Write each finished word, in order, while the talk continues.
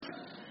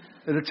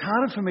it's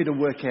harder for me to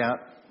work out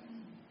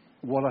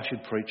what I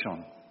should preach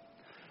on.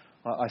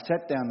 I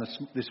sat down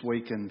this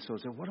week and sort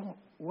of said,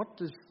 what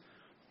does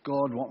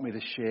God want me to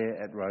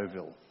share at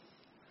Rowville?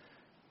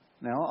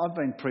 Now, I've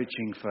been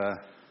preaching for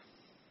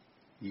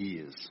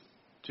years,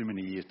 too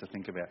many years to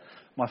think about.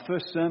 My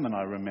first sermon,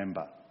 I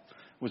remember,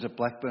 was at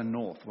Blackburn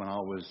North when I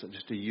was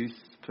just a youth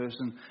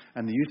person,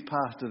 and the youth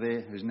pastor there,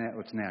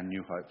 it's now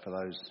New Hope for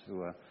those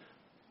who are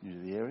new to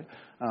the area,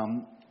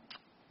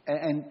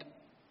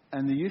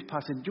 and the youth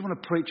pastor said, "Do you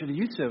want to preach at a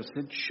youth service?" I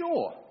said,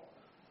 "Sure."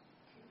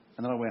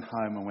 And then I went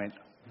home and went,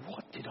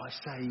 "What did I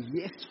say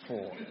yes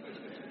for?"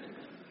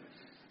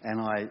 And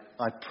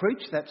I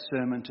preached that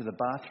sermon to the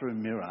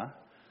bathroom mirror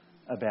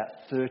about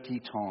 30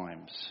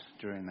 times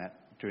during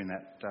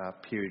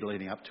that period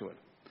leading up to it.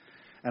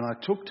 And I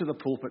took to the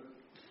pulpit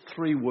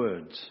 3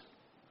 words.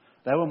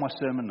 They were my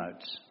sermon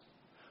notes.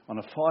 On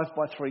a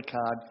 5x3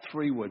 card,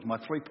 3 words, my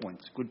 3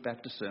 points. Good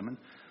Baptist sermon,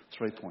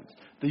 3 points.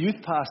 The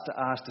youth pastor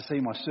asked to see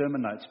my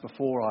sermon notes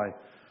before I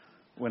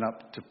went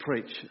up to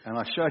preach, and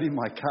I showed him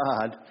my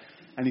card,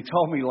 and he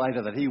told me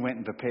later that he went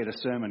and prepared a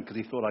sermon because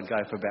he thought I'd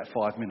go for about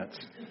 5 minutes.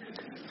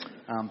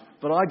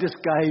 But I just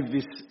gave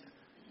this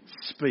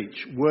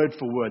speech, word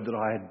for word, that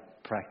I had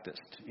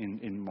practiced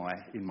in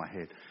my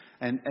head.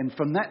 And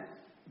from that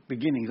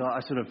beginnings,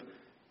 I sort of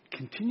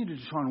continued to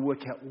try and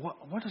work out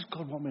what does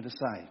God want me to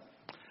say.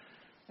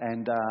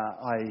 And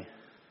I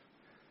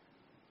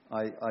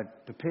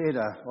prepared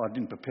I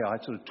didn't prepare, I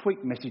sort of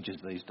tweak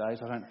messages these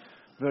days. I don't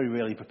very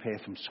rarely prepare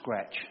from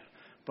scratch.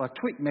 But I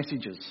tweak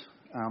messages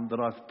that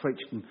I've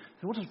preached and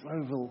said, what does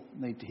Rowville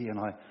need to hear? And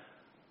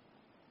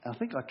I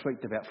think I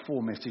tweaked about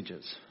 4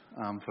 messages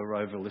for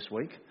Rowville this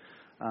week.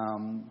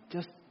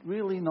 Just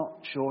really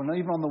not sure. And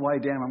even on the way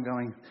down, I'm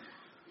going,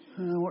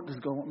 what does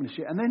God want me to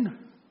share? And then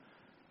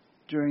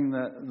during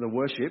the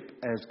worship,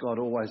 as God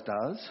always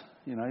does,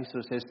 he sort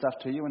of says stuff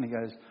to you and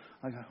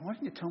I go, why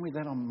didn't you tell me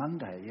that on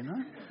Monday,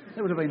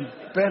 It would have been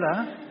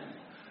better.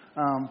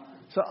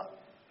 So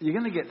you're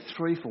going to get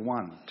 3 for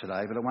 1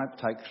 today, but it won't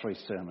take 3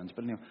 sermons.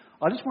 But anyway,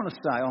 I just want to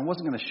say, I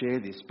wasn't going to share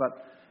this,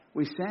 but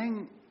we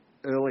sang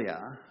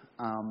earlier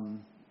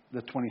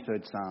the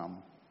 23rd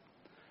Psalm.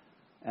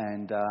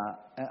 And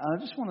I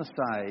just want to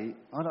say,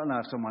 I don't know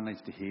if someone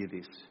needs to hear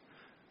this,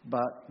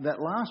 but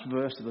that last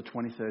verse of the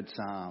 23rd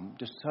Psalm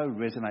just so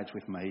resonates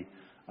with me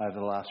over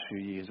the last few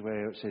years,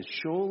 where it says,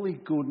 surely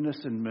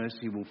goodness and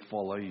mercy will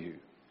follow you.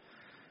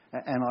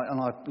 And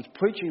I was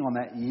preaching on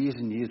that years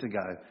and years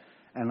ago,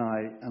 and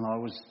I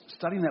was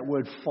studying that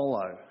word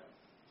follow.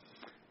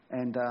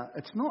 And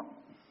it's not,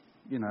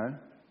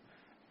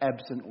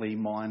 absently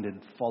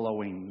minded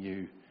following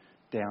you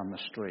down the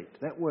street.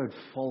 That word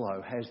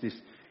follow has this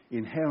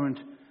inherent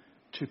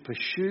to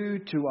pursue,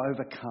 to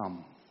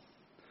overcome.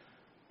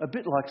 A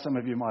bit like some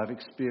of you might have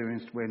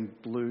experienced when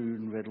blue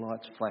and red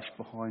lights flash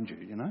behind you,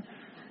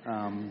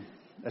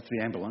 That's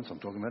the ambulance I'm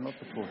talking about, not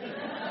the police.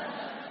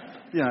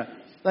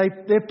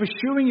 They're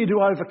pursuing you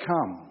to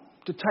overcome,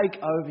 to take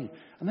over you.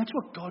 And that's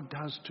what God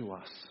does to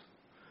us.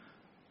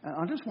 And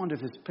I just wonder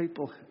if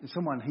there's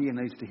someone here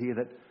needs to hear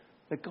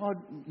that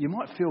God, you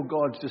might feel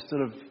God's just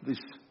sort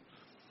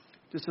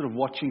of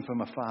watching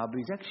from afar, but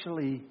he's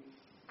actually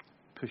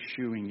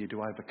pursuing you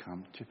to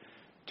overcome,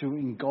 to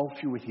engulf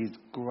you with his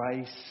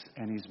grace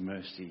and his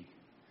mercy,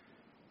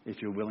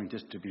 if you're willing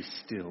just to be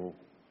still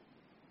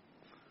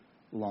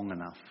long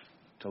enough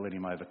to let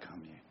him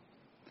overcome you.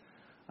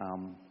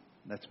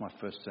 That's my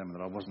first sermon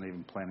that I wasn't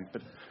even planning,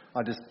 but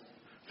I just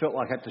felt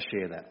like I had to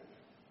share that.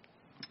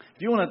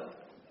 If you want to,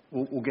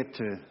 we'll get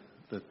to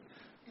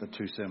the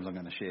 2 sermons I'm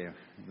going to share.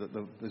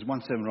 There's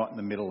one sermon right in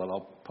the middle that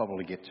I'll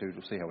probably get to.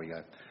 We'll see how we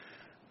go.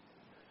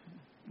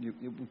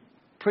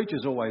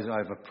 Preachers always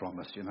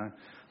over-promise,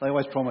 They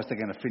always promise they're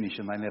going to finish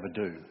and they never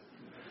do,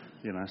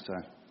 So,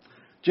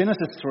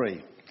 Genesis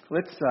 3.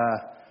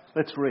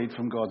 Let's read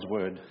from God's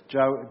Word.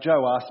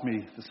 Joe asked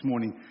me this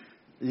morning,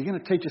 are you going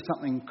to teach us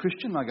something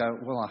Christian? I go,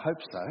 well, I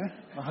hope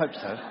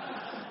so.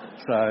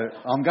 So,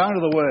 I'm going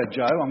to the Word,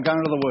 Joe. I'm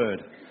going to the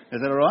Word.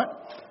 Is that all right?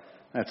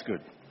 That's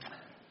good.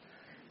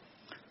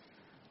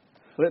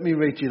 Let me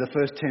read you the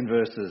first 10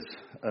 verses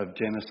of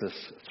Genesis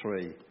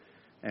 3.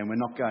 And we're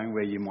not going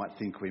where you might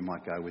think we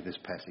might go with this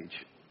passage.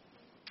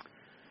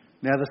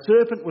 Now the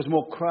serpent was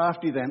more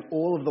crafty than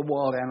all of the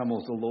wild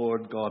animals the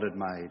Lord God had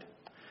made.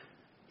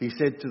 He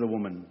said to the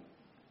woman,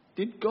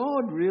 did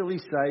God really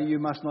say you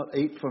must not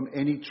eat from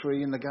any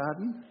tree in the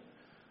garden?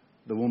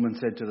 The woman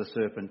said to the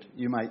serpent,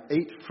 you may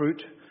eat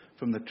fruit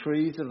from the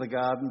trees of the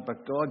garden,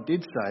 but God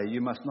did say you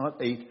must not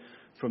eat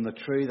from the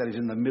tree that is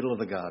in the middle of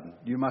the garden.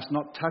 You must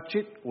not touch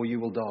it or you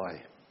will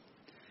die.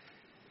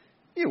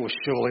 You will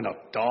surely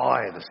not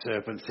die, the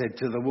serpent said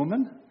to the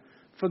woman.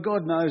 For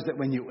God knows that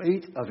when you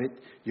eat of it,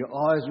 your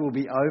eyes will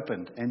be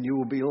opened and you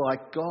will be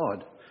like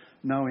God,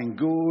 knowing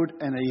good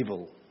and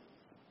evil.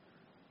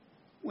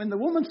 When the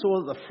woman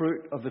saw that the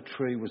fruit of the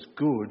tree was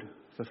good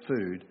for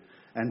food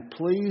and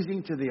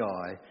pleasing to the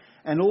eye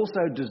and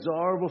also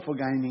desirable for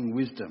gaining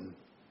wisdom,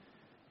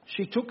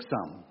 she took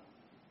some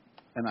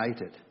and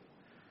ate it.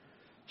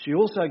 She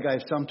also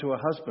gave some to her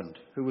husband,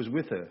 who was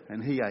with her,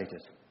 and he ate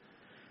it.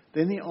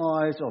 Then the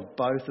eyes of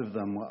both of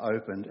them were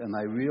opened, and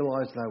they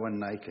realised they were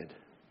naked.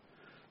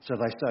 So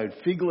they sewed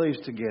fig leaves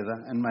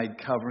together and made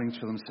coverings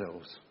for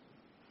themselves.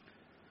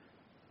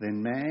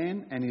 Then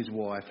man and his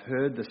wife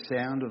heard the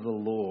sound of the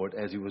Lord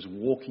as he was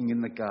walking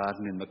in the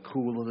garden in the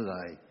cool of the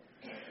day.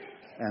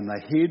 And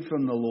they hid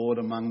from the Lord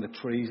among the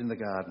trees in the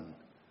garden.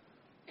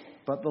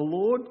 But the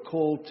Lord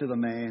called to the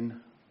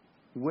man,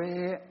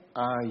 "Where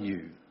are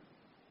you?"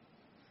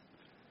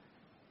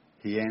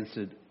 He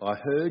answered, "I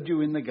heard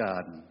you in the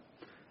garden,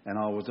 and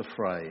I was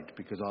afraid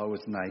because I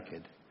was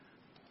naked,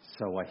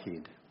 so I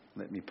hid."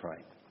 Let me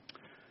pray.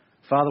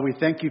 Father, we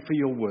thank you for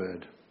your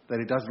word, that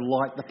it does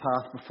light the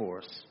path before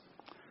us.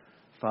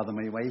 Father,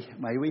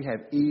 may we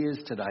have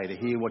ears today to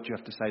hear what you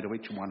have to say to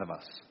each one of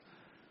us.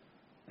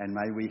 And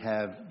may we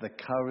have the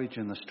courage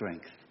and the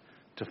strength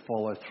to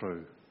follow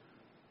through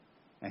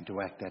and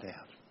to act that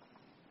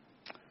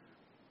out.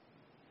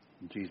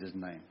 In Jesus'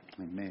 name,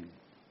 amen.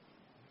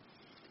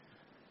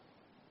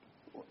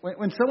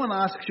 When someone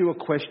asks you a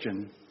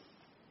question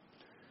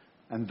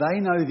and they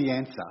know the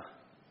answer,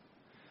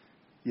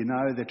 you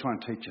know they're trying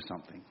to teach you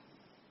something.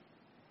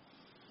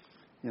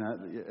 You know,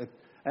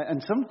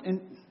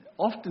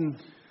 often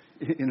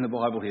in the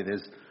Bible here,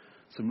 there's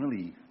some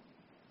really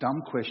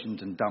dumb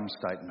questions and dumb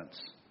statements.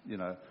 You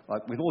know,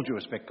 like, with all due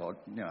respect, God,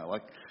 you know,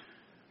 like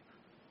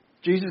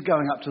Jesus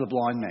going up to the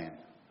blind man.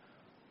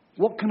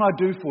 "What can I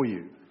do for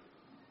you?"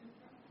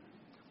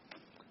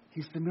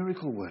 He's the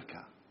miracle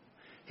worker.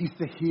 He's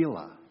the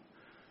healer.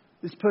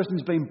 This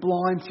person's been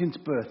blind since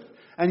birth,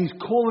 and he's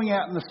calling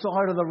out on the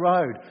side of the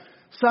road,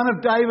 "Son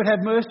of David,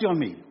 have mercy on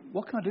me."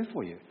 What can I do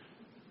for you?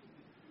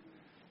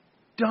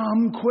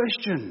 Dumb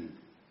question.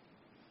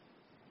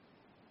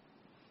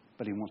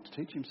 But he wants to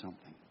teach him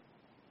something.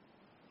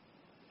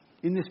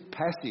 In this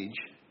passage,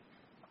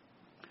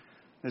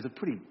 there's a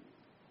pretty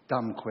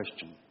dumb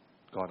question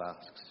God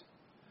asks.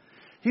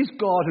 His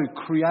God who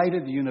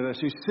created the universe,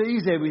 who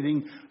sees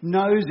everything,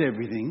 knows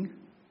everything,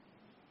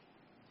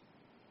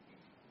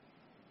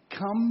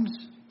 comes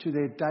to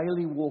their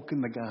daily walk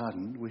in the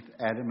garden with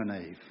Adam and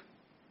Eve,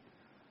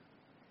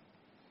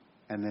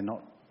 and they're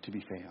not to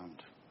be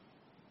found.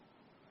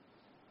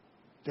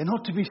 They're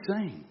not to be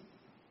seen.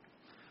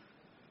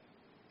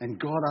 And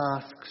God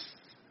asks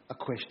a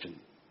question.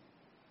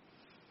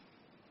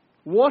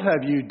 "What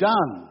have you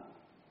done?"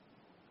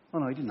 Oh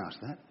no, he didn't ask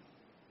that.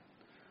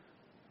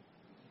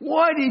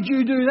 "Why did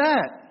you do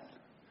that?"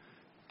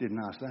 Didn't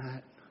ask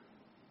that.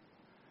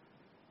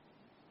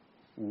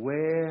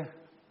 "Where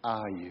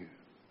are you?"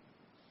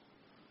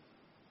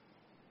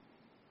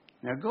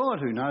 Now, God,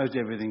 who knows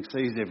everything,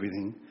 sees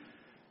everything,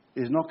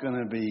 is not going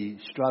to be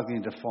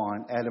struggling to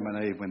find Adam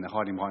and Eve when they're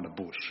hiding behind a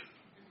bush.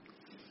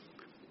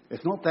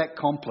 It's not that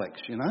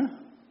complex, you know.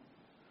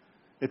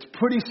 It's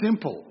pretty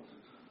simple.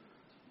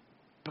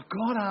 But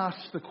God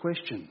asks the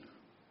question.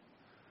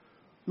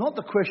 Not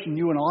the question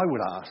you and I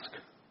would ask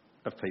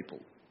of people.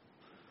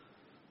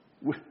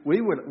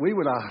 We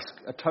would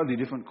ask a totally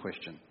different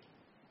question.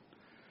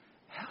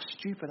 How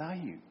stupid are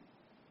you?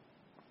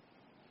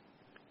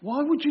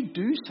 Why would you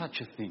do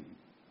such a thing?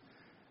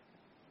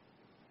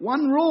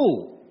 One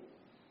rule.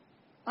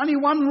 Only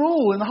one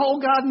rule in the whole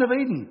Garden of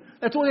Eden.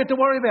 That's all you have to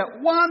worry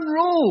about. One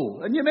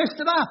rule, and you messed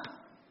it up.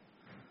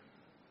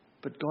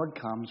 But God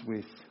comes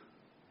with,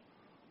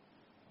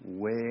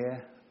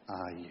 "Where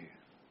are you?"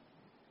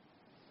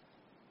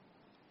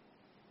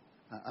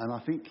 And I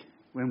think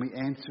when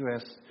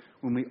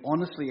we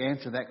honestly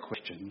answer that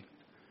question,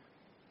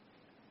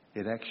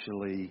 it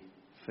actually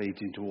feeds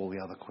into all the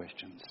other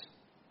questions.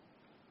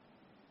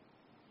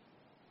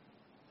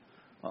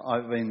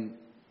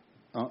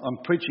 I'm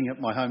preaching at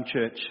my home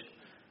church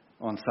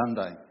on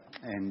Sunday,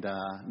 and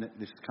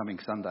this coming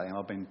Sunday, and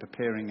I've been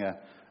preparing a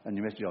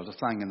new message. I was just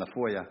saying in the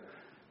foyer,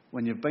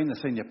 when you've been the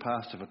senior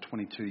pastor for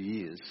 22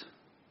 years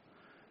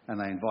and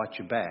they invite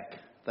you back,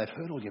 they've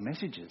heard all your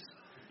messages.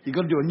 You've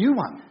got to do a new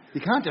one.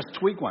 You can't just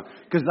tweak one,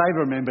 because they've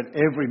remembered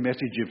every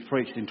message you've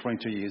preached in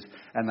 22 years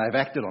and they've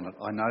acted on it.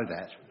 I know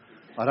that.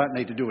 I don't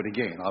need to do it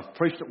again. I've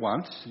preached it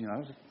once, you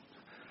know.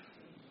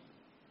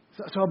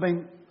 So I've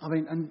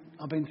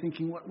been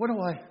thinking, what do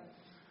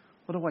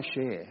I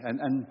share?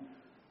 And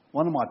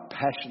one of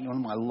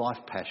my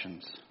life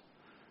passions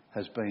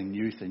has been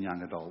youth and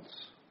young adults.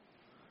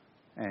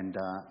 And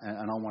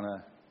I want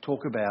to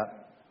talk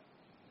about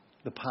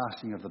the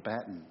passing of the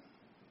baton.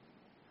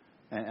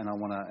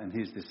 And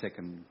here's the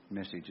second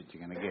message that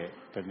you're going to get.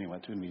 But anyway,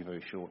 it's going to be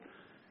very short.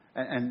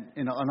 And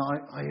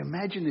I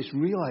imagine this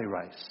relay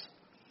race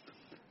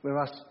where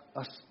us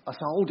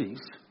oldies,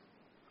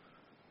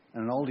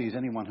 and an oldie is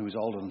anyone who is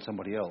older than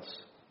somebody else.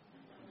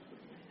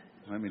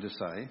 Let me just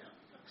say.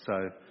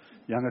 So,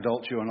 young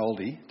adults, you're an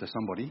oldie to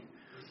somebody,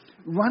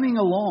 running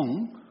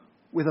along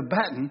with a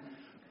baton,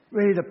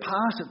 ready to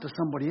pass it to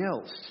somebody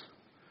else.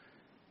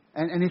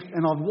 And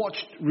I've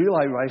watched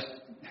relay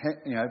race,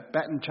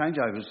 baton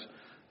changeovers,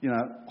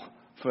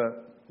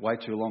 for way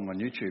too long on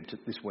YouTube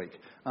this week.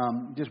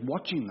 Just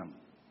watching them,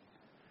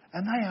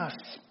 and they are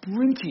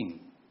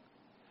sprinting.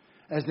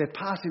 as they're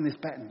passing this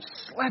baton,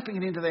 slapping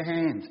it into their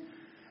hands,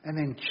 and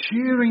then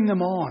cheering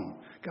them on,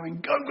 going,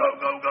 go, go,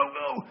 go, go,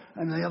 go,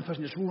 and the other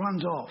person just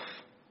runs off.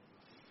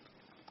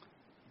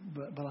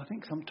 But I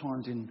think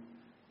sometimes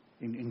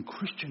in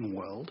Christian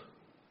world,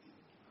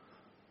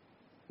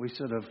 we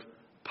sort of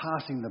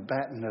passing the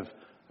baton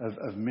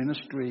of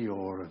ministry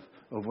or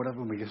of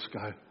whatever, and we just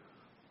go,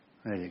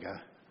 there you go,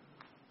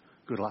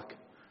 good luck,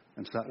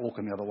 and start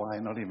walking the other way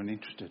and not even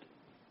interested.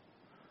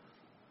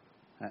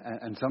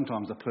 And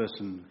sometimes the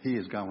person here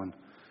is going,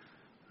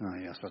 oh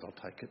yeah, I suppose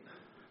I'll take it.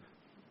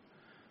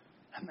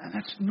 And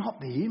that's not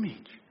the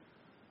image.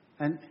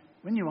 And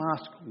when you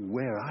ask,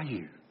 where are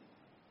you?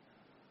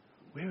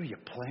 Where are you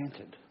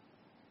planted?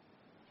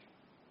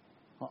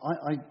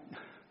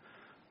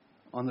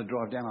 On the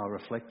drive down, I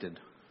reflected.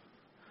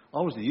 I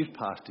was the youth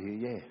pastor here,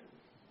 yeah.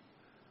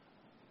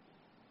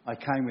 I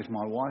came with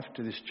my wife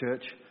to this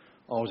church.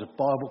 I was at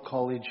Bible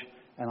college,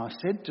 and I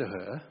said to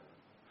her,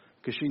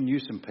 because she knew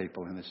some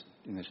people in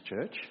this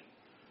church,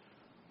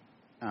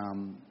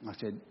 I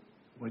said,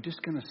 we're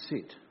just going to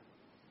sit.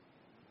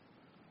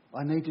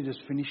 I need to just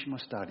finish my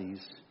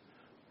studies.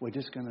 We're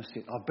just going to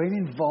sit. I've been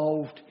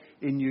involved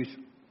in youth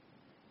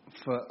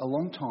for a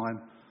long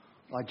time.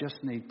 I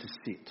just need to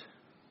sit.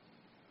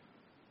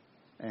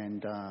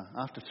 And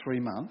after 3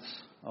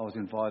 months, I was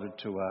invited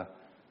to a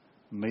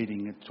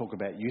meeting to talk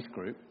about youth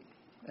group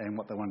and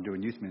what they want to do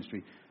in youth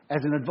ministry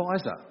as an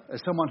advisor,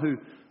 as someone who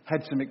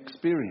had some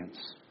experience.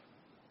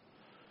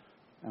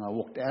 And I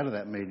walked out of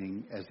that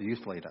meeting as the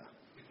youth leader.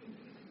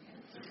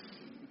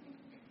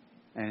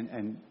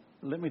 And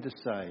let me just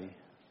say,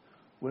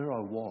 where I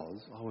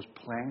was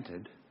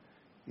planted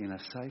in a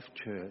safe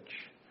church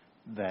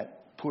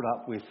that put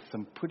up with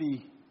some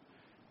pretty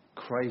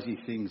crazy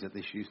things that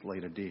this youth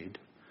leader did.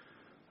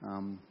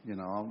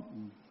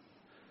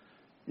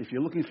 If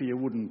you're looking for your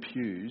wooden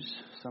pews,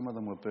 some of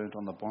them were burnt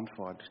on the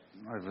bonfire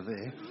over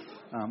there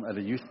at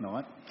a youth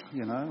night,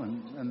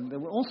 and there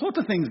were all sorts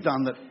of things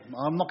done that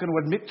I'm not going to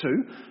admit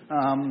to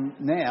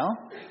now,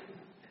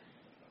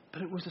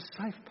 but it was a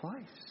safe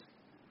place.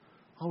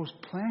 I was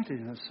planted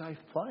in a safe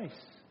place.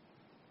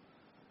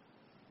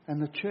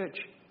 And the church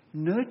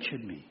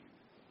nurtured me.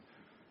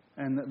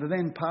 And the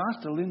then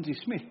pastor, Lindsay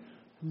Smith,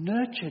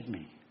 nurtured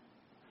me.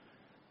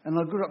 And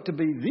I grew up to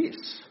be this.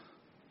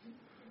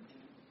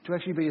 To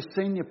actually be a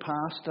senior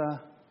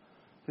pastor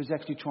who's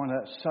actually trying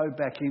to sow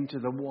back into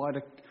the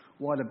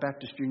wider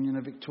Baptist Union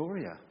of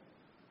Victoria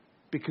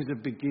because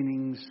of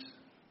beginnings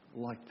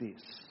like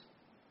this.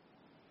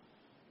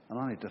 And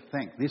I need to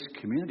thank this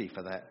community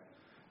for that.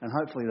 And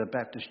hopefully the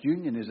Baptist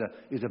Union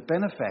is a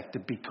benefactor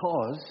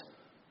because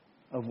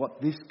of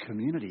what this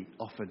community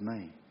offered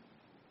me.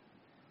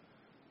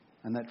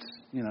 And that's,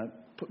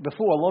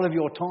 before a lot of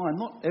your time,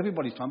 not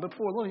everybody's time, but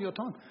before a lot of your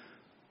time.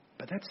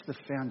 But that's the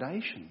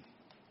foundation.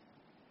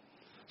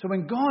 So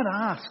when God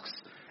asks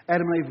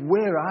Adam and Eve,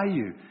 where are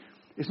you?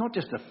 It's not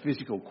just a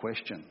physical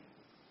question.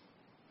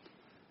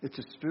 It's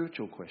a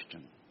spiritual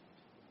question.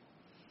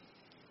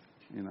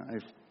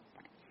 If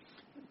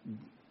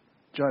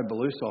Joe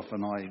Belusoff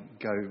and I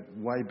go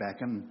way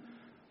back, and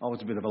I was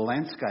a bit of a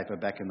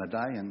landscaper back in the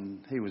day,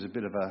 and he was a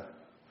bit of a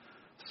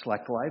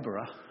slack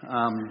labourer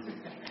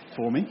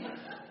for me.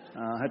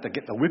 I had to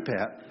get the whip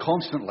out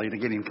constantly to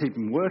keep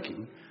him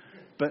working.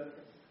 But,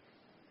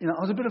 I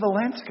was a bit of a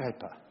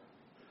landscaper.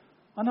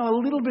 I know a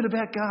little bit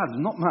about gardens,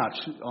 not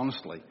much,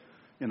 honestly.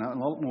 A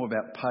lot more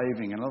about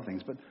paving and other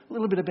things, but a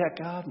little bit about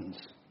gardens.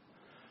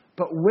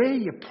 But where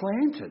you're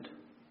planted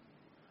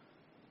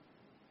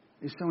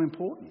is so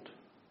important.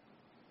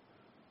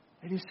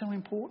 It is so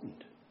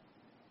important.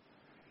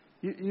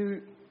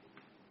 You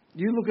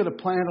look at a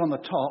plant on the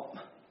top,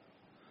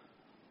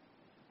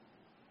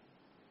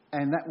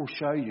 and that will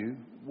show you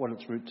what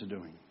its roots are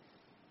doing.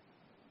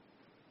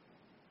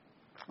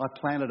 I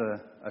planted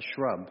a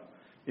shrub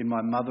in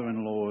my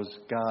mother-in-law's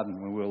garden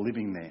when we were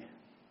living there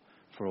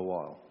for a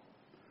while.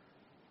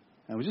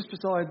 And it was just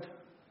beside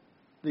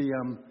the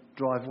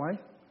driveway.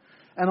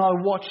 And I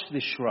watched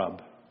this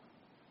shrub.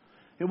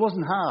 It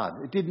wasn't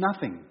hard. It did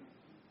nothing.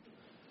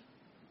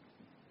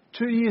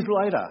 2 years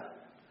later,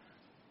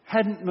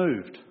 hadn't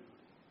moved.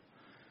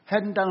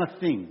 Hadn't done a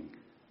thing.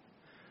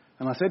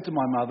 And I said to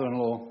my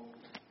mother-in-law,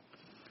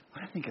 I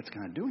don't think it's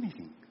going to do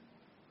anything.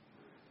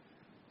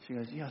 She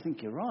goes, yeah, I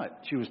think you're right.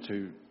 She was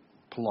too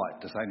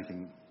polite to say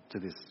anything to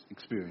this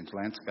experienced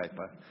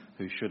landscaper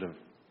who should have,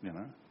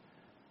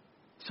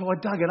 So I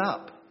dug it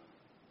up.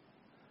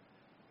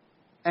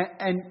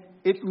 And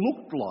it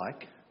looked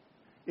like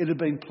it had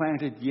been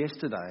planted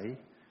yesterday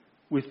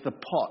with the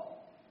pot,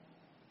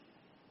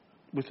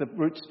 with the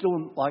roots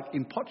still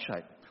in pot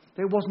shape.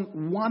 There wasn't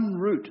one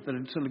root that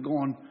had sort of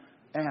gone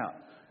out.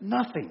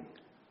 Nothing.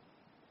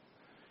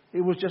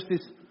 It was just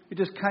this, it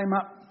just came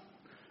up.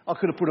 I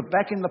could have put it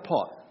back in the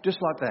pot, just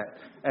like that,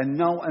 and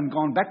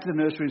gone back to the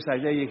nursery and say,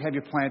 yeah, you have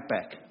your plant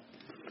back.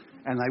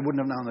 And they wouldn't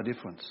have known the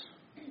difference.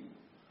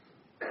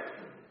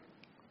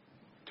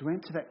 To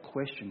answer that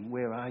question,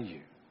 where are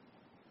you?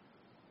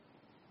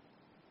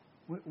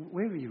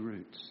 Where are your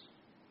roots?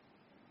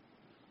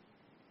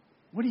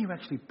 What are you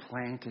actually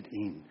planted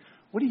in?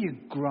 What are you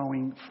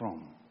growing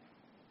from?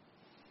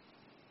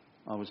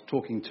 I was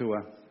talking to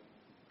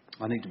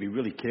I need to be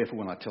really careful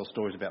when I tell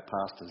stories about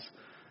pastors,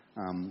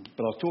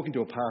 but I was talking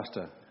to a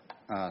pastor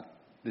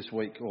this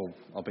week, or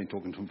I've been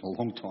talking to him for a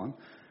long time,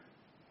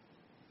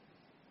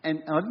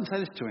 and I didn't say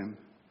this to him,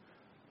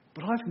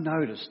 but I've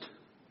noticed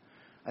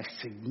a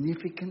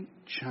significant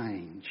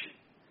change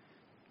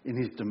in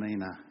his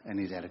demeanour and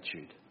his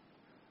attitude.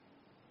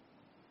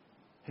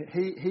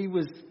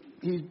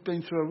 He's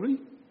been through a really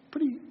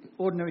pretty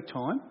ordinary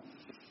time,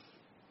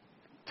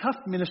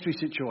 tough ministry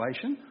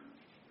situation,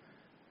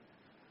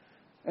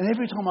 and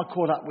every time I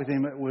caught up with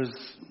him, it was,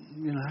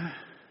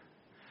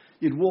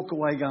 you'd walk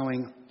away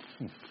going,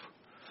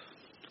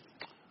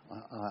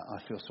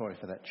 I feel sorry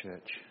for that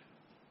church.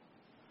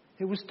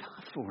 It was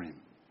tough for him.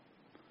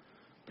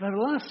 But over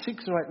the last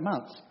 6 or 8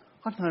 months,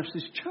 I've noticed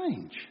this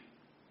change.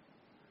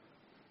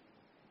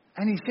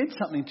 And he said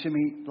something to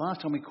me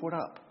last time we caught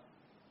up.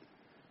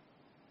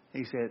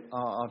 He said,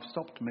 I've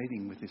stopped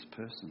meeting with this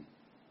person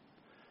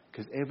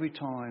because every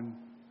time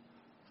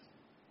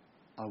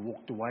I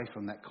walked away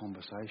from that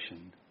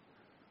conversation,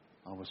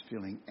 I was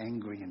feeling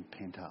angry and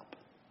pent up.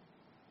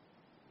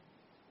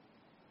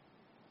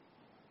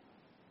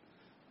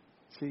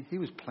 See, he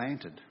was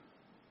planted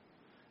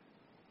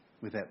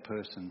with that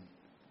person.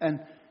 And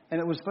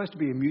it was supposed to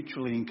be a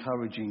mutually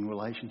encouraging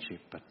relationship,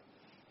 but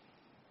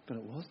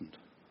it wasn't.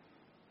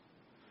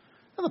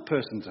 The other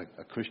person's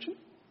a Christian,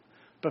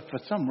 but for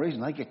some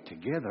reason they get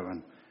together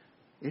and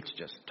it's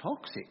just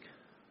toxic.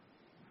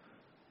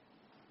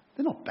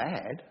 They're not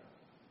bad.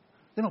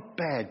 They're not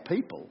bad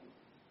people.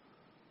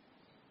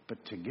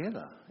 But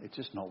together, it's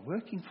just not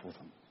working for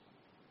them.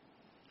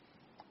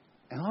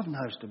 And I've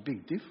noticed a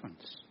big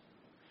difference.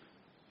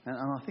 And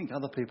I think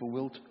other people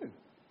will too.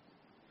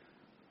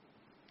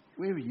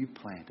 Where are you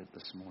planted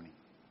this morning?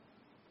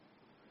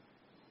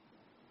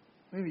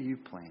 Where are you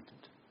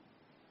planted?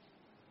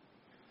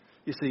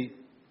 You see,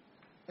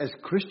 as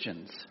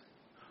Christians,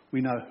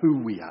 we know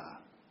who we are.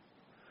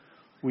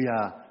 We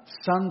are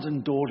sons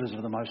and daughters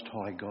of the Most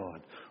High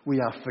God. We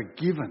are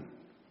forgiven.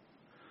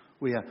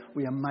 We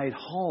are made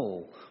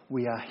whole.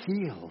 We are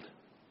healed.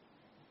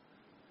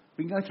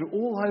 We can go through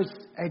all those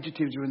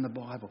adjectives are in the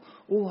Bible.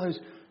 All those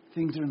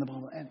things are in the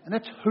Bible. And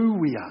that's who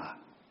we are.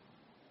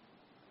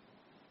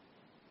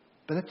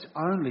 But that's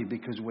only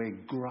because we're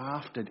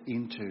grafted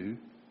into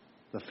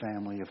the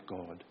family of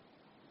God.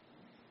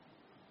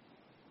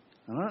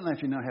 And I don't know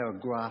if you know how a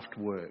graft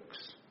works.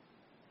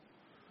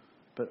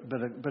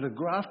 But a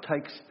graft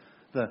takes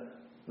the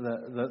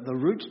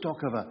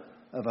rootstock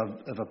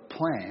of a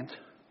plant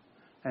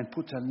and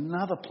puts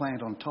another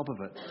plant on top of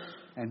it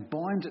and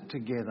binds it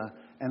together,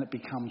 and it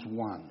becomes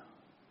one.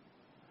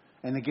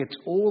 And it gets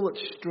all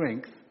its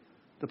strength,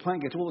 the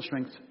plant gets all the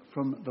strength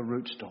from the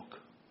rootstock.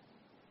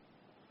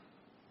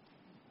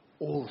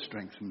 All the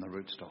strength from the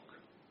rootstock.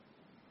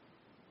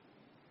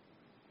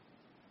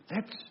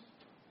 That's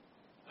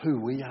who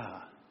we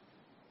are.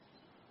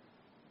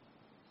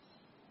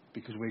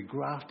 Because we're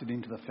grafted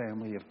into the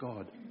family of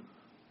God.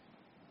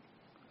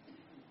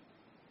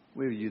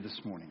 Where are you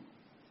this morning?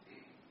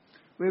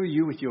 Where are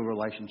you with your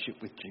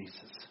relationship with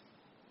Jesus?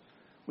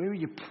 Where are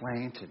you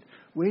planted?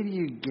 Where do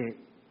you get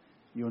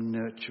your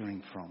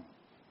nurturing from?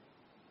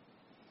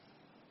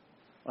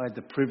 I had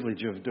the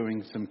privilege of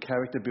doing some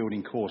character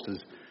building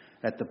courses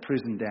at the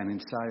prison down in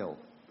Sale.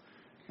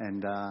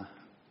 And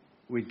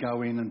we'd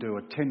go in and do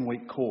a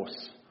 10-week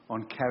course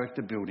on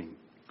character building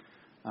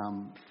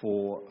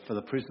for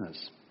the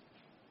prisoners.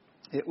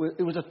 It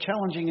was a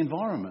challenging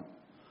environment.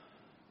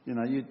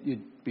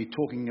 You'd be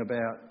talking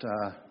about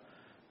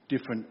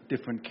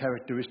different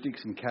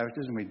characteristics and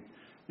characters,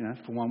 and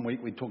for 1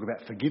 week we'd talk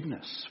about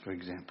forgiveness, for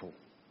example.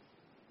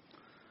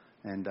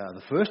 And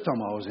the first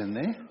time I was in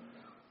there,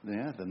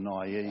 the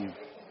naive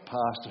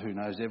pastor who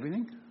knows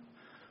everything,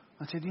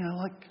 I said,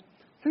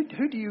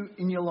 who do you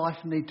in your life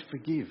need to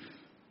forgive?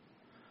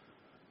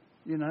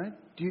 Do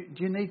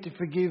you need to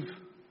forgive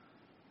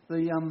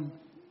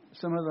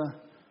some of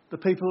the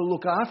people who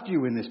look after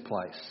you in this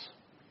place?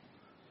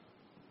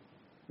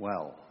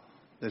 Well,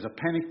 there's a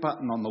panic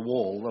button on the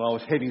wall that I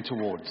was heading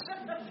towards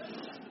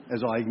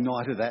as I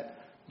ignited that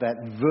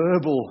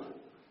verbal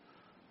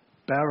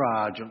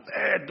barrage of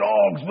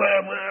dogs,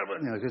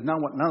 because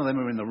none of them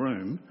are in the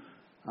room.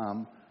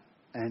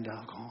 And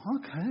I go,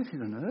 okay, that's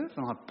hit a nerve.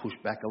 And I push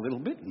back a little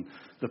bit, and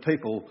the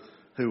people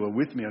who are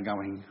with me are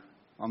going,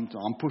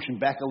 I'm pushing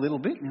back a little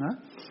bit,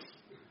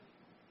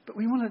 But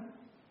we want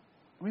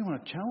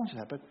to challenge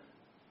that.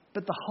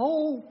 But the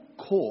whole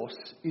course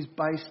is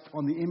based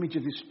on the image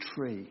of this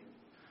tree.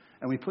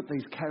 And we put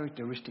these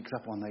characteristics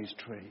up on the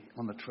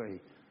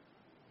tree.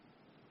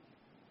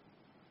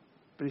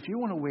 But if you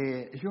want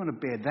to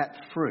bear that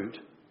fruit,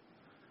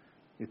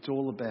 it's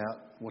all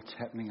about what's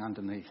happening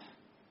underneath.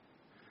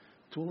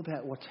 It's all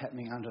about what's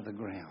happening under the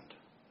ground.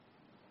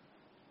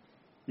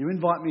 You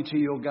invite me to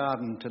your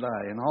garden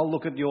today and I'll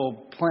look at your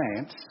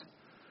plants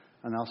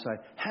and I'll say,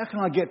 how can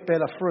I get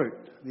better fruit?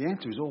 The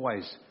answer is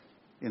always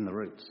in the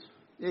roots.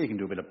 Yeah, you can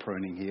do a bit of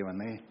pruning here and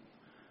there.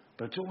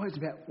 But it's always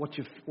about what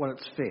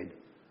it's fed,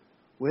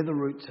 where the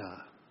roots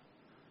are.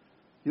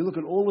 You look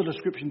at all the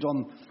descriptions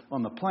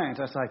on the plant,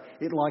 they say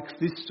it likes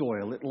this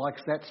soil, it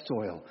likes that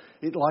soil,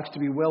 it likes to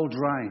be well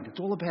drained.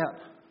 It's all about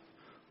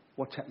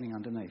what's happening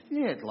underneath.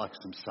 Yeah, it likes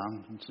some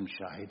sun and some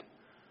shade.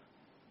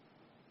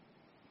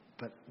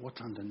 But what's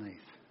underneath?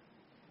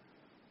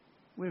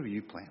 Where are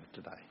you planted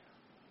today?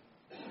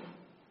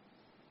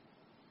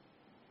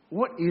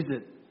 What is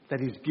it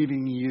that is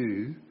giving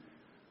you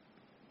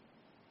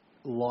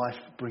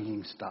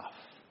life-bringing stuff?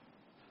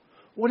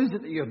 What is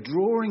it that you're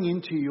drawing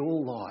into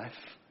your life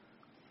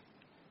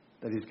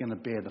that is going to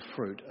bear the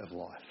fruit of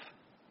life?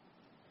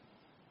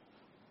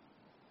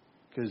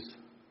 Because,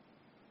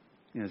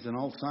 there's an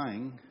old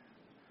saying,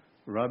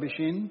 rubbish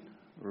in,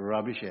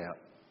 rubbish out.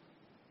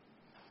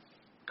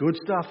 Good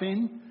stuff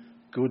in,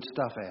 good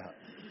stuff out.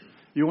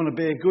 You want to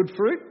bear good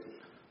fruit?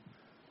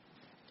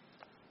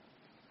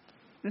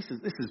 This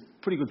is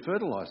pretty good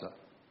fertiliser.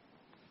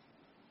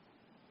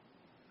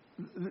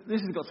 This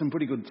has got some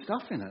pretty good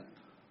stuff in it.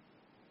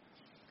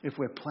 If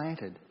we're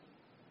planted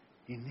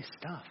in this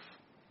stuff.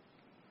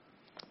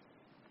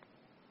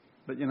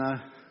 But I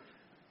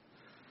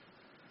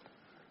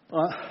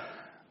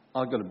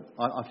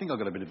think I've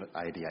got a bit of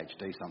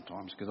ADHD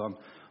sometimes because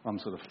I'm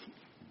sort of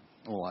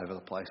all over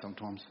the place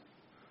sometimes.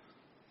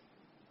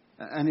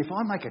 And if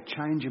I make a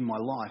change in my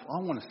life, I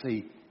want to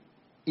see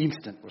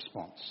instant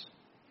response.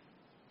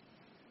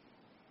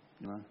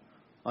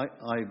 I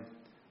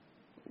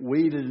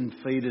weeded and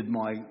feeded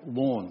my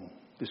lawn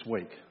this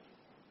week.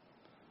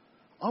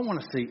 I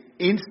want to see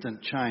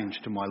instant change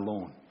to my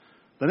lawn.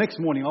 The next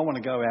morning I want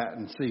to go out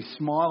and see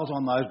smiles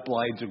on those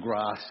blades of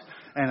grass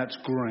and it's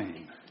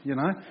green.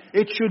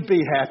 It should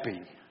be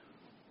happy.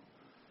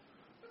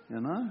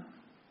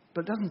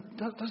 But it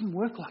doesn't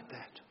work like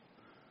that.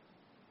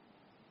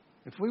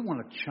 If we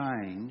want to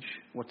change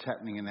what's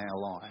happening in our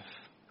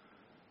life,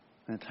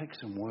 then it takes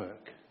some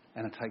work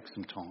and it takes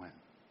some time.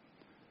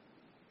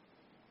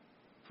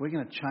 If we're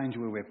going to change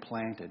where we're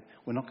planted,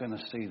 we're not going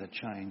to see the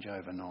change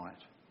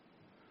overnight.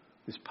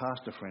 This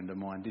pastor friend of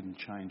mine didn't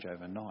change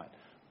overnight,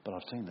 but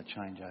I've seen the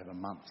change over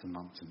months and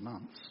months and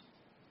months.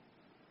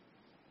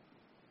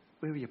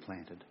 Where were you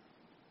planted?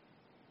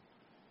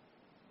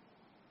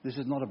 This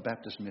is not a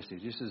Baptist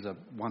message. This is a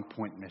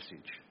one-point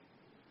message.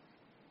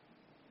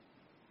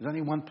 There's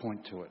only one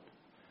point to it.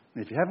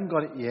 And if you haven't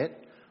got it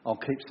yet, I'll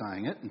keep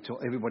saying it until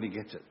everybody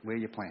gets it. Where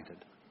you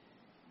planted.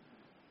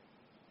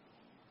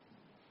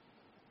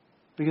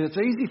 Because it's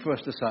easy for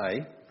us to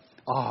say,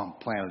 I'm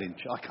planted in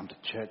church. I come to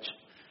church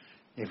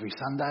every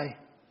Sunday.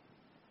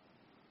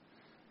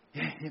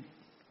 Yeah.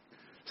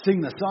 Sing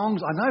the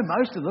songs. I know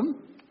most of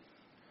them.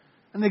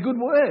 And they're good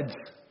words.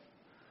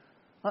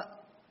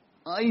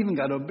 I even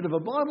go to a bit of a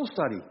Bible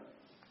study.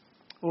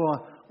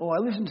 Or I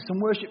listen to some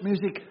worship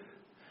music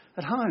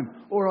at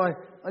home. Or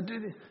I do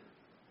this.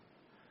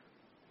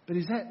 But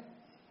is that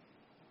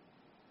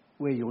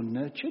where you're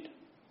nurtured?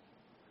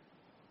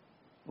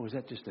 Or is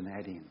that just an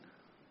add-in?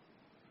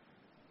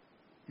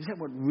 Is that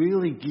what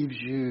really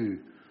gets you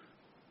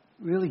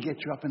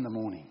up in the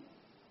morning?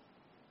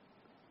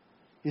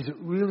 Is it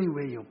really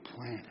where you're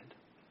planted?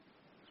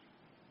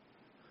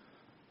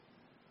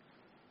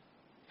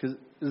 Because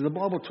the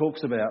Bible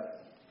talks about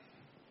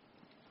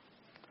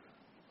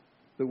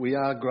that we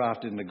are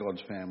grafted into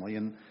God's family,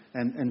 and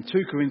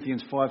 2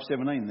 Corinthians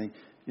 5:17,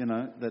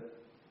 that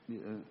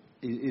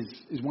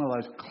is one of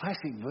those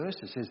classic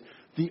verses. It says,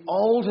 "The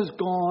old has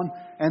gone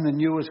and the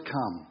new has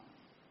come."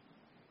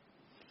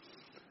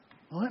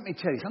 Well, let me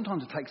tell you,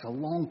 sometimes it takes a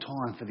long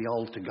time for the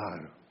old to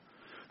go.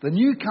 The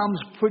new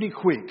comes pretty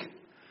quick.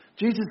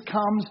 Jesus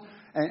comes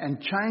and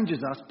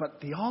changes us,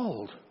 but the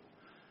old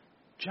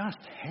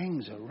just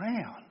hangs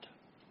around.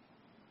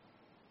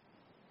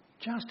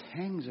 Just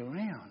hangs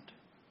around.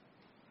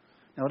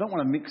 Now, I don't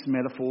want to mix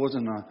metaphors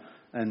and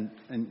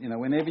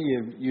whenever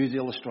you use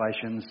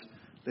illustrations,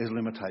 there's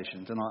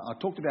limitations. And I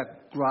talked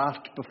about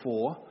graft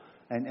before,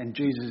 and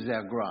Jesus is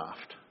our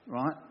graft,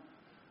 right?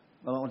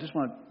 Well, I just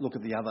want to look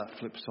at the other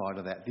flip side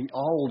of that. The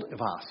old of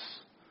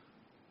us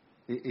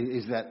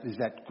is that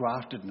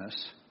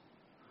graftedness.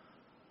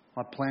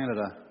 I planted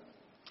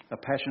a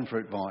passion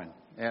fruit vine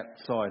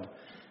outside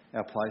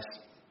our place,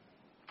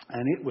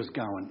 and it was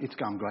going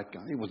great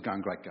guns. It was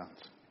going great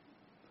guns.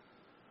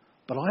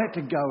 But I had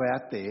to go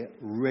out there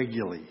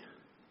regularly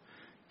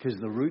because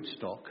the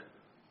rootstock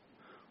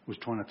was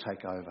trying to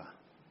take over.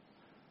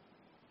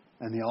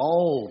 And the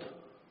old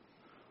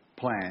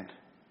plant,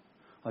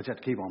 I just had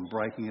to keep on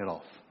breaking it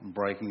off and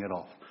breaking it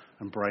off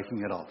and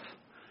breaking it off.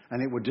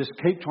 And it would just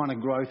keep trying to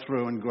grow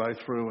through and grow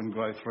through and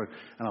grow through,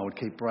 and I would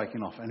keep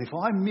breaking off. And if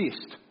I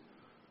missed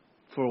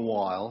for a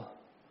while,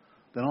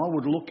 then I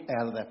would look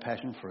out of that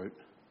passion fruit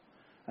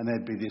and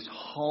there'd be this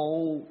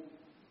whole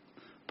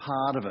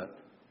part of it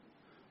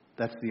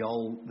that's the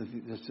old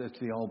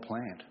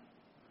plant.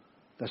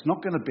 That's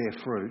not going to bear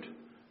fruit,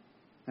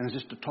 and it's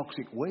just a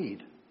toxic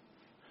weed.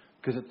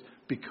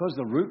 Because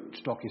the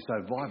rootstock is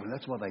so vibrant,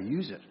 that's why they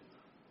use it.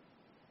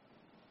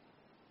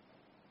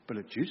 But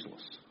it's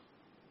useless.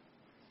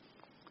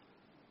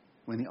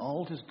 when the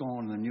old has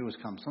gone and the new has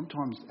come,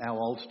 sometimes our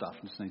old stuff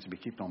just needs to be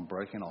kept on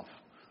breaking off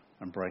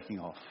and breaking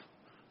off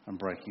and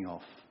breaking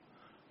off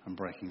and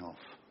breaking off.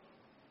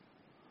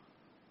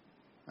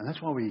 And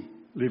that's why we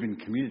live in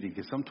community,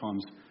 because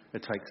sometimes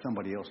it takes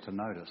somebody else to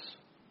notice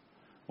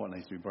what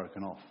needs to be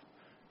broken off.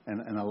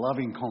 And a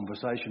loving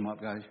conversation might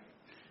go,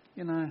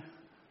 you know,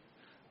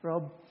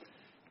 Rob,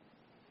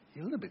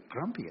 you're a little bit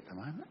grumpy at the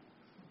moment.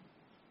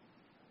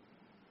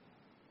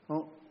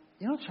 Well,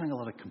 you're not showing a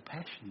lot of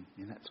compassion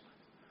in that.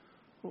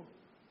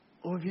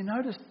 Or have you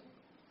noticed,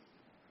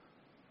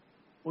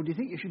 or do you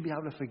think you should be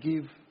able to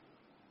forgive?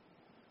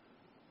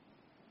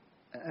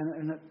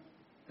 And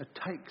it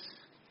takes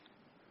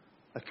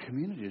a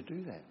community to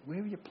do that.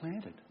 Where are you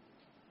planted?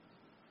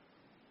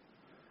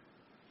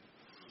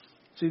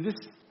 See,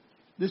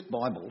 this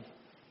Bible,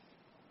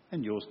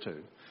 and yours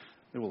too,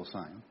 they're all the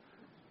same.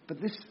 But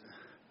this,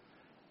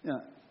 you know,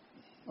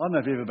 I don't know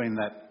if you've ever been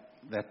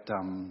that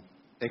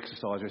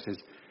exercise where it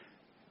says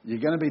you're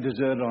going to be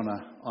deserted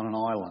on an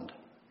island,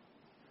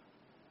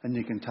 and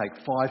you can take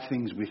 5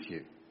 things with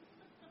you.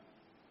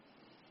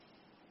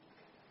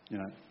 You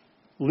know,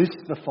 list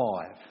the 5,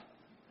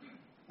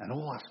 and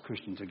all us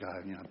Christians are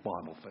going, you know,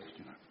 Bible first.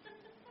 You know,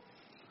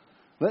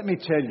 let me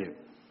tell you,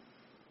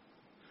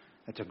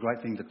 it's a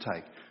great thing to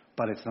take,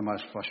 but it's the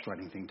most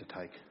frustrating thing to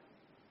take.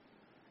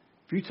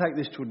 If you take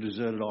this to a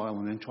deserted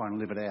island and try and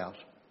live it out,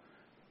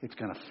 it's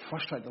going to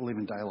frustrate the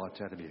living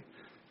daylights out of you,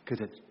 because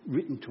it's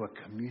written to a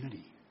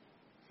community.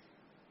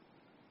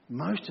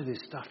 Most of this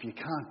stuff you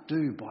can't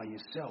do by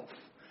yourself.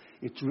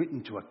 It's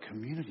written to a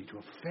community, to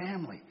a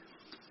family,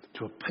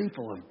 to a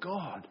people of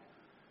God.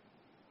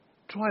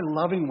 Try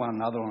loving one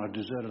another on a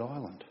deserted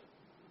island.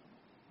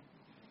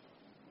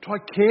 Try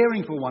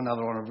caring for one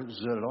another on a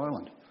deserted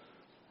island.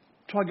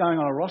 Try going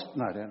on a roster.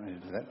 No, don't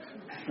need to do that.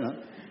 You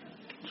know.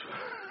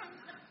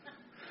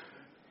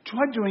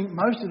 Try doing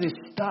most of this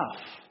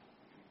stuff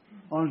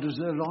on a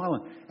deserted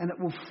island, and it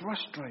will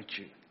frustrate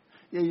you.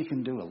 Yeah, you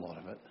can do a lot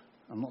of it.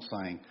 I'm not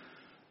saying,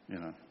 you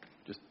know,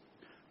 just...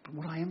 But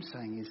what I am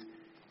saying is,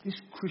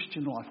 this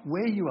Christian life,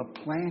 where you are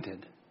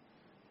planted,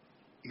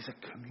 is a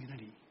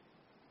community.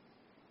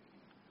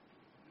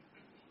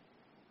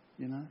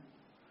 You know?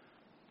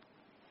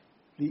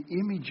 The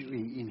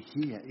imagery in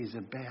here is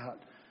about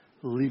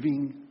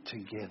living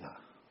together.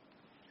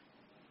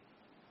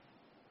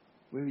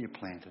 Where are you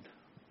planted?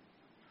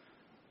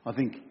 I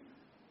think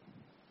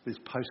this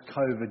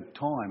post-COVID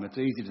time, it's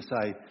easy to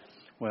say,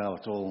 well,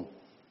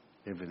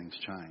 everything's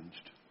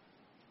changed.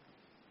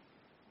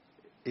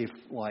 We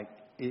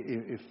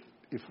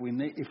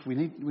need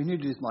to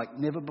do like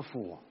never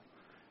before,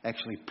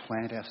 actually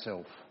plant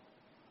ourselves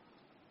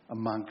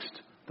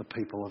amongst the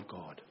people of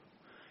God.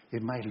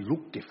 It may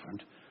look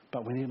different,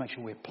 but we need to make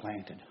sure we're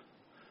planted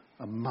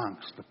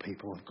amongst the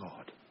people of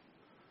God,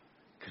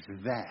 because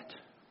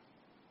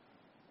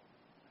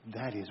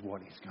that is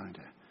what is going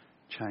to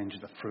change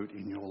the fruit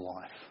in your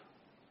life.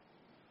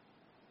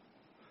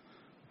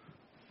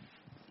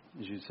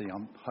 As you see,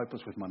 I'm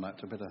hopeless with my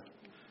notes. I better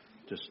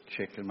just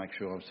check and make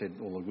sure I've said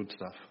all the good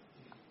stuff,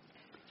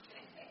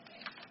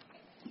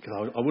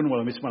 because I wouldn't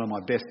want to miss one of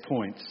my best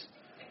points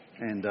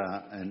and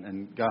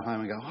go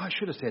home and go, oh, I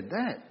should have said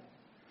that.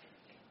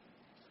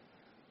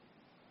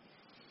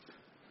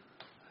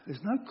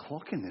 There's no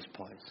clock in this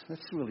place.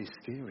 That's really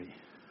scary.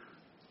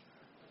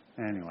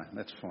 Anyway,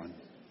 that's fine.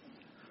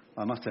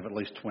 I must have at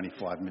least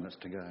 25 minutes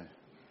to go.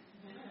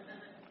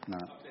 No.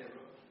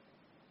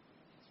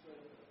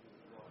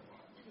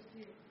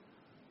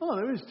 Oh,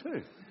 there is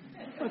too.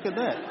 Look at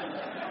that.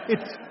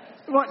 It's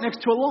right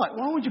next to a light.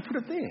 Why would you put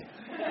it there?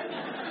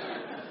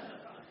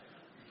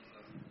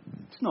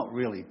 It's not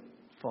really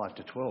 5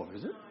 to 12,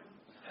 is it?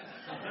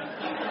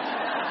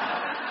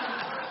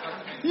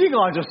 You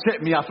guys have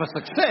set me up for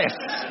success.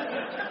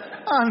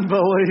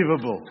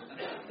 Unbelievable.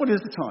 What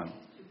is the time?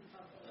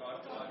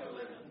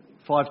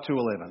 5 to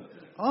 11.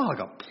 Oh, I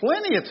got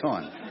plenty of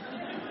time.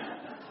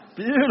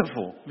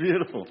 Beautiful,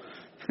 beautiful.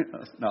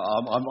 No,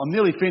 I'm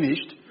nearly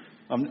finished.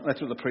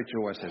 That's what the preacher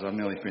always says. I'm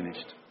nearly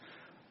finished.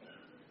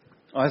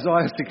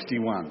 Isaiah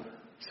 61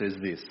 says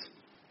this,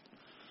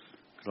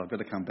 because I've got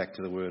to come back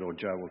to the word or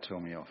Joe will tell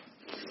me off.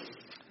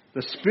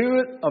 The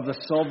Spirit of the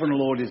Sovereign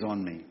Lord is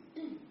on me,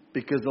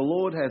 because the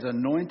Lord has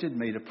anointed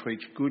me to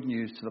preach good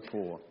news to the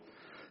poor.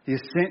 He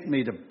has sent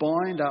me to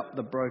bind up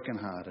the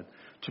brokenhearted,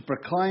 to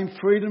proclaim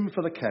freedom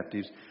for the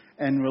captives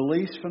and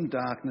release from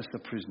darkness the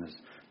prisoners,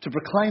 to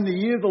proclaim the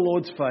year of the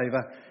Lord's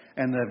favour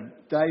and the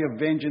day of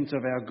vengeance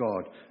of our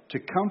God, to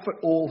comfort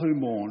all who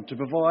mourn, to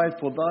provide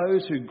for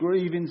those who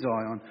grieve in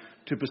Zion,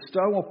 to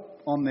bestow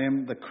on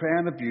them the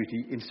crown of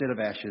beauty instead of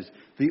ashes,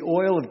 the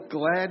oil of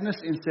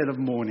gladness instead of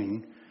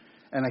mourning,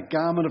 and a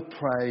garment of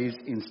praise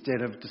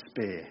instead of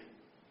despair.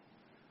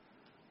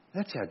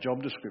 That's our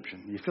job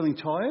description. Are you feeling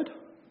tired?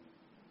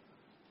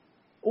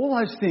 All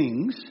those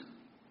things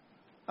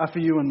are for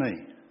you and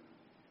me.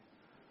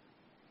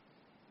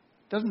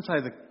 It doesn't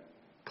say the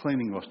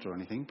cleaning roster or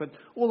anything, but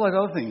all those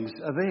other things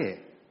are there.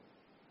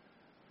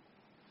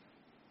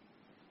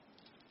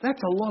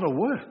 That's a lot of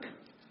work.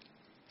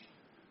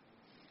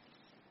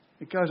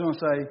 It goes on to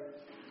say,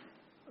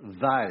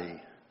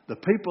 they, the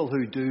people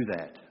who do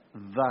that,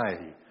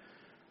 they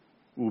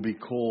will be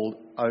called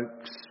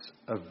oaks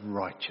of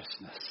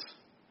righteousness,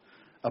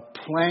 a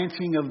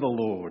planting of the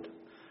Lord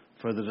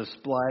for the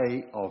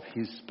display of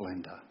his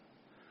splendour.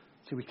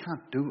 See, we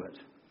can't do it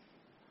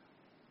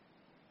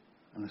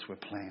unless we're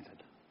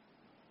planted.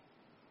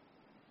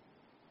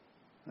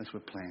 Unless we're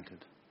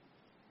planted.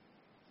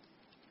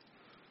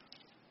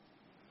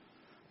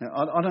 Now,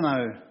 I don't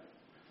know,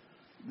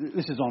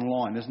 this is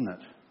online, isn't it?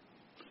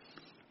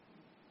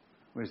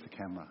 Where's the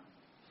camera?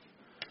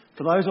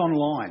 For those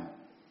online,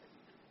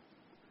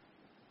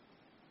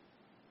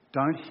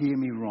 don't hear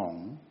me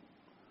wrong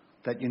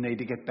that you need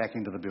to get back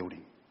into the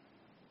building.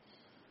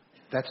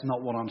 That's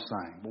not what I'm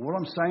saying. But what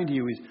I'm saying to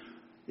you is,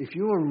 if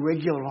you're a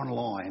regular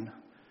online,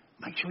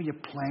 make sure you're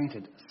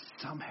planted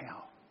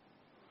somehow,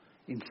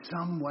 in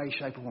some way,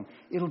 shape or form.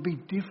 It'll be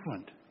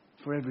different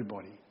for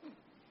everybody.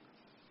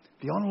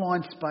 The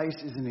online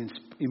space is an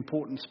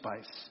important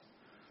space.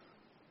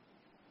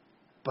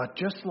 But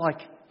just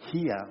like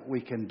here we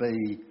can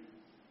be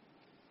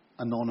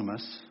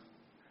anonymous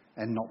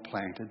and not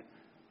planted,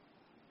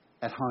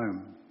 at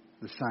home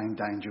the same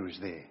danger is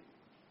there.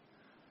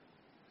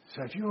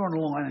 So if you're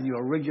online and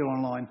you're a regular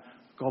online,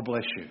 God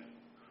bless you.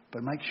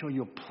 But make sure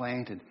you're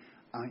planted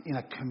in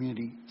a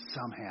community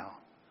somehow.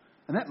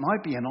 And that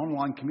might be an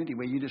online community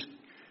where you just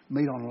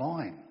meet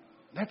online.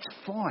 That's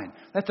fine.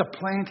 That's a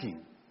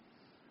planting.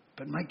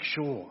 But make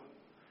sure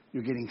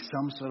you're getting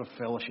some sort of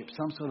fellowship,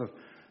 some sort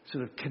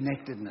of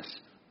connectedness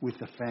with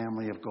the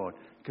family of God,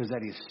 because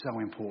that is so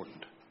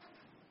important.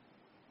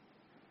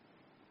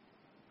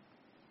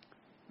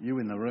 You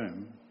in the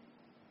room,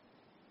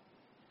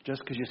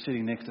 just because you're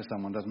sitting next to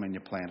someone doesn't mean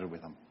you're planted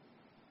with them.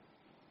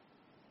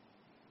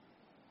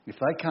 If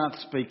they can't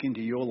speak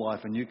into your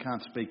life and you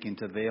can't speak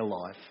into their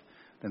life,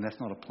 then that's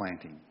not a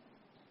planting.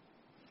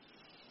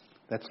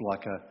 That's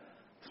like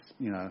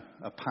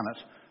a punnet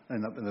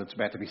and it's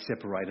about to be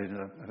separated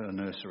in a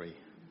nursery,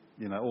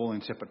 all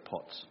in separate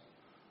pots.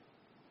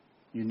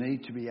 You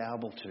need to be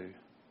able to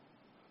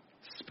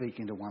speak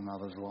into one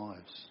another's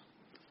lives.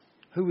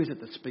 Who is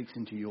it that speaks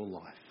into your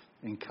life,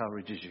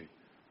 encourages you?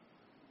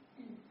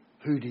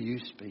 Who do you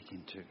speak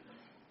into?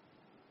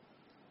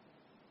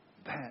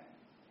 That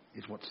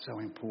is what's so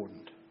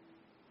important.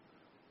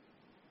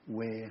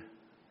 Where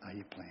are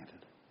you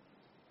planted?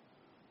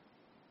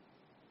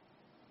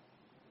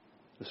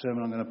 The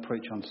sermon I'm going to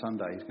preach on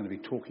Sunday is going to be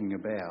talking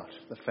about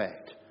the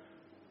fact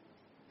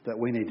that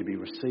we need to be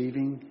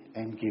receiving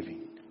and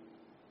giving.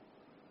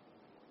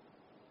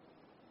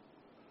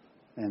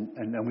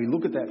 And we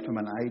look at that from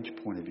an age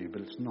point of view,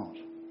 but it's not.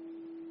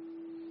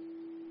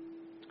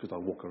 It's because I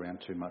walk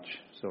around too much,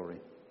 sorry.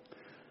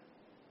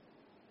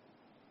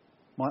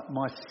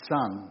 My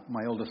son,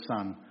 my eldest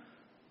son,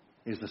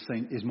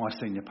 is my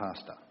senior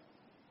pastor.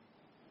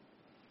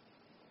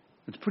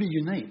 It's pretty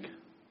unique.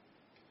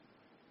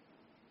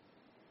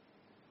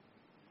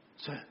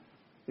 So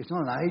it's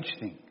not an age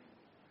thing.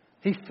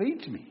 He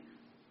feeds me.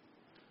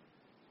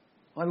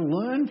 I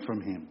learn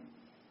from him.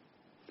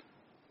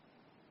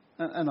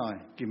 And I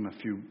give him a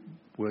few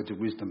words of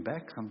wisdom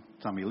back.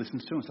 Some he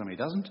listens to and some he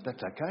doesn't.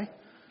 That's okay,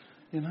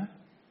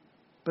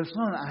 But it's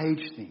not an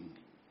age thing.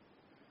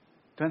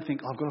 Don't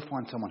think, I've got to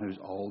find someone who's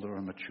older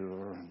and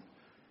mature. And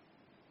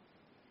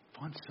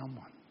find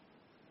someone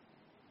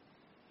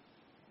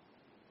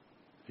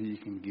who you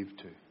can give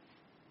to.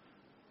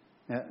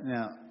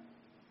 Now,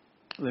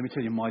 let me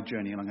tell you my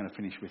journey, and I'm going to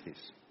finish with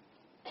this.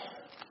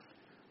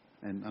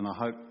 And I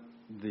hope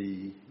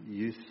the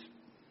youth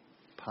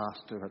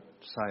pastor at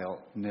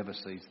Sale never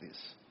sees this.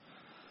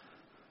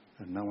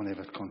 And no one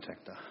ever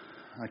contact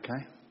her.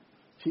 Okay?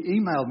 She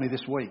emailed me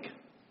this week.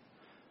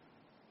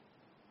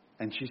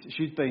 And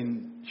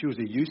she was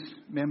a youth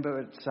member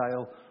at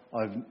Sale.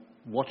 I've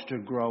watched her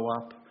grow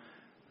up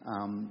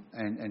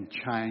and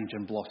change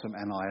and blossom.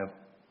 And I have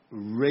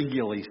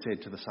regularly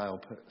said to the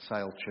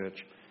Sale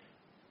Church,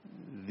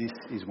 this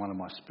is one of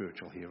my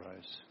spiritual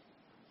heroes.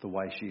 The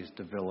way she has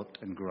developed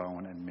and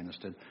grown and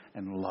ministered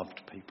and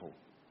loved people.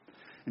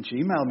 And she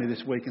emailed me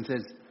this week and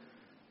says,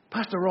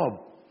 Pastor Rob,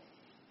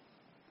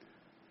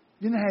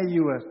 you know how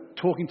you were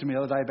talking to me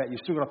the other day about you've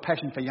still got a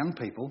passion for young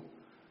people?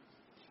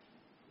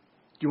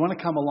 Do you want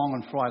to come along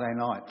on Friday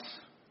nights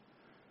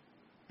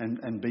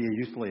and be a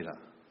youth leader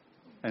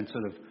and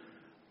sort of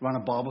run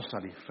a Bible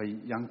study for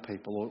young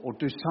people or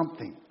do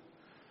something?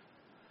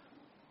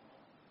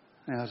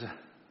 Now, as a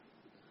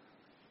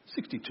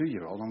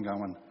 62-year-old, I'm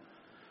going,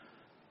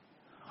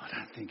 I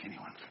don't think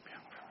anyone from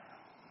young.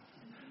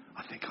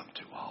 I think I'm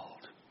too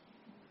old.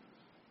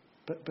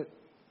 But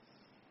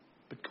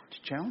God's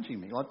challenging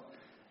me.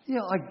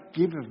 I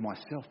give of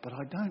myself, but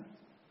I don't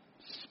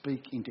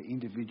speak into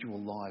individual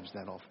lives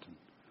that often.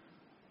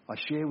 I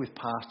share with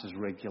pastors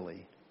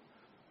regularly,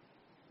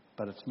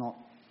 but it's not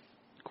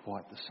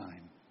quite the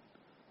same.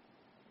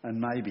 And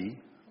maybe,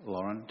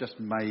 Lauren, just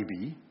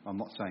maybe, I'm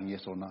not saying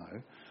yes or no,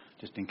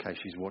 just in case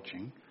she's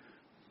watching,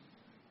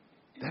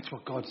 that's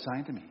what God's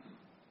saying to me.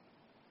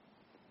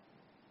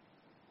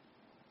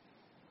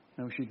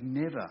 Now, we should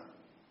never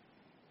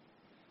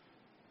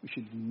We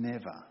should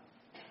never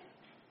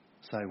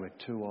say we're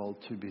too old,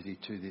 too busy,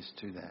 too this,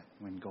 too that,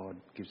 when God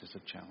gives us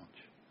a challenge.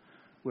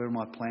 Where am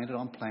I planted?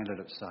 I'm planted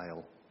at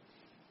Sale.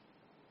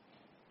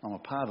 I'm a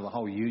part of the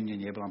whole union,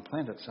 yeah, but I'm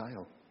planted at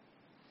Sale.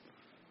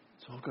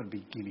 So I've got to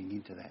be giving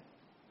into that.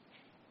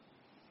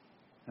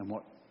 And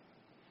what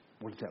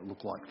does that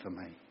look like for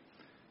me?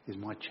 Is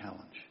my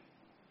challenge.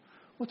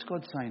 What's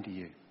God saying to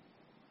you?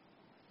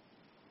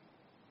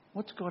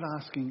 What's God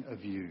asking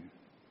of you?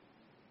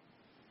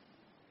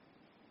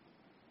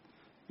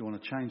 You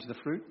want to change the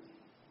fruit?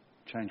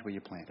 Change where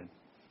you're planted.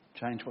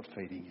 Change what's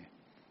feeding you.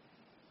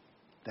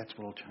 That's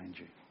what will change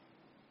you.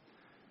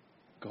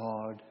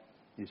 God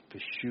is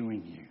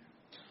pursuing you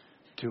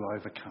to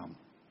overcome.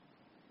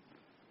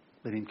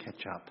 Let him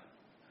catch up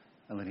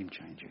and let him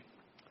change you.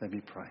 Let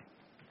me pray.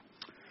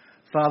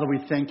 Father, we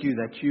thank you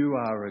that you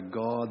are a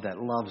God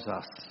that loves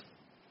us.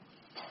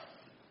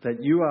 That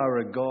you are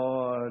a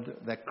God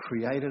that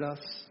created us,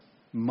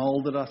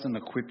 moulded us and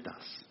equipped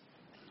us.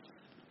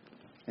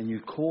 And you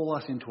call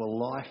us into a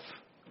life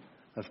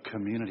of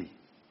community.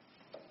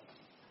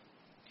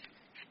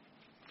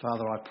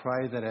 Father, I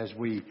pray that as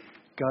we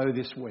go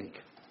this week,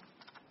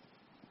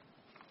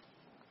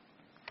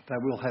 that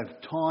we'll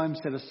have time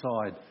set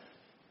aside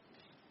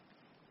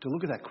to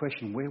look at that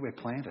question, where we're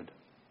planted.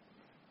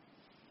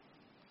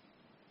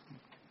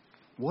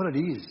 What it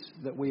is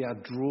that we are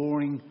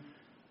drawing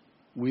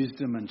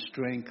wisdom and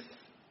strength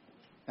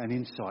and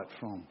insight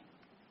from.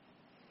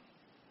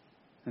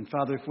 And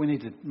Father, if we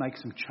need to make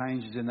some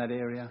changes in that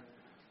area,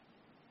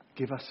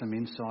 give us some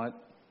insight.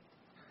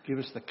 Give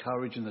us the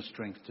courage and the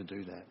strength to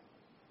do that.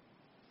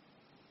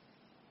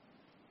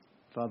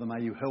 Father,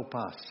 may you help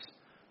us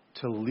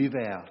to live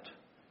out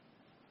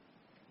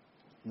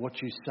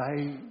what you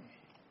say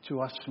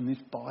to us from this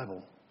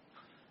Bible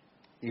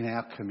in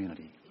our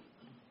community.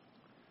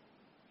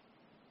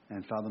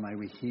 And Father, may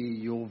we hear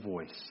your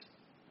voice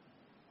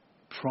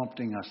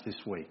prompting us this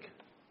week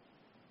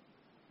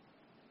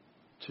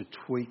to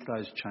tweak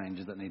those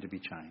changes that need to be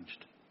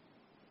changed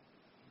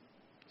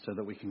so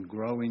that we can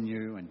grow in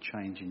you and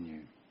change in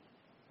you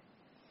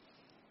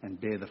and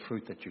bear the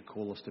fruit that you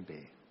call us to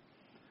bear.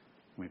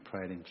 We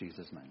pray it in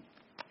Jesus' name.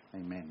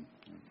 Amen.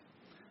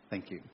 Thank you.